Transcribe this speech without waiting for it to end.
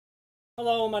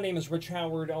Hello, my name is Rich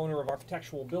Howard, owner of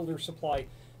Architectural Builder Supply.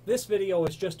 This video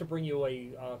is just to bring you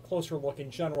a closer look in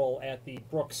general at the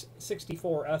Brooks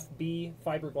 64FB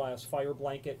fiberglass fire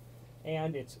blanket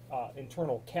and its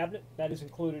internal cabinet that is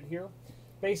included here.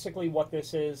 Basically what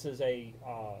this is a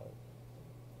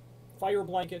fire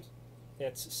blanket.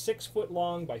 It's 6 foot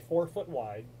long by 4 foot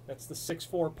wide. That's the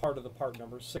 6'4" part of the part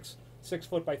number. 6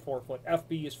 foot by 4 foot.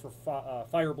 FB is for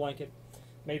fire blanket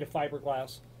made of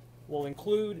fiberglass. Will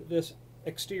include this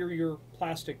exterior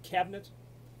plastic cabinet.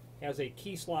 Has a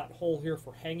key slot hole here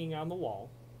for hanging on the wall.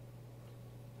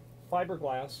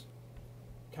 Fiberglass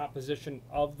composition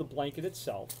of the blanket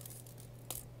itself.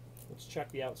 Let's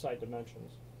check the outside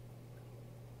dimensions.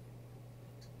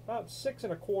 About 6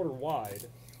 1/4 wide.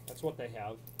 That's what they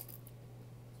have.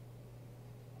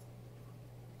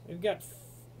 They've got,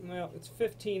 well, it's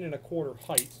 15 1/4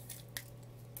 height.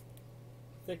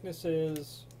 Thickness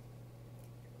is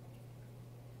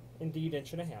indeed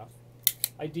 1.5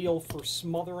 inches. Ideal for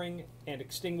smothering and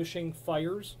extinguishing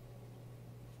fires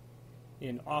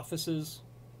in offices,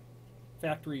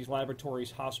 factories,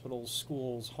 laboratories, hospitals,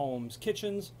 schools, homes,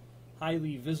 kitchens.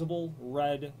 Highly visible,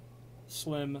 red,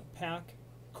 slim pack.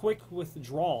 Quick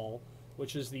withdrawal,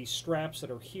 which is the straps that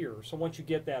are here. So once you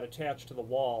get that attached to the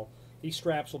wall, these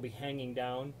straps will be hanging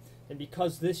down. And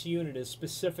because this unit is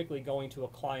specifically going to a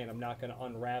client, I'm not going to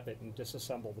unwrap it and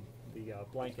disassemble the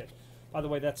blanket. By the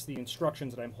way, that's the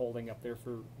instructions that I'm holding up there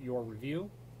for your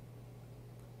review.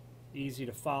 Easy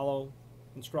to follow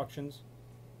instructions.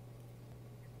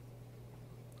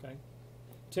 Okay.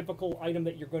 Typical item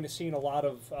that you're going to see in a lot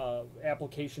of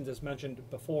applications, as mentioned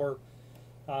before.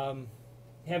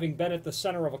 Having been at the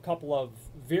center of a couple of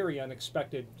very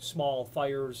unexpected small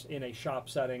fires in a shop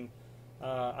setting,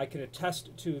 I can attest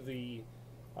to the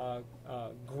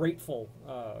grateful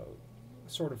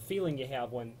sort of feeling you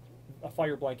have when a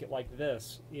fire blanket like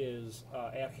this is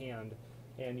at hand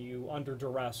and you, under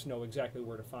duress, know exactly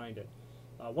where to find it.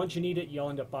 Once you need it, you'll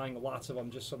end up buying lots of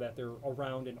them just so that they're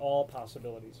around in all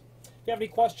possibilities. If you have any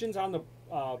questions on the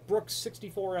Brooks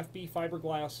 64FB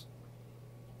fiberglass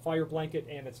fire blanket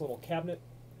and its little cabinet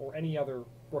or any other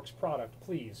Brooks product,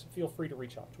 please feel free to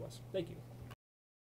reach out to us. Thank you.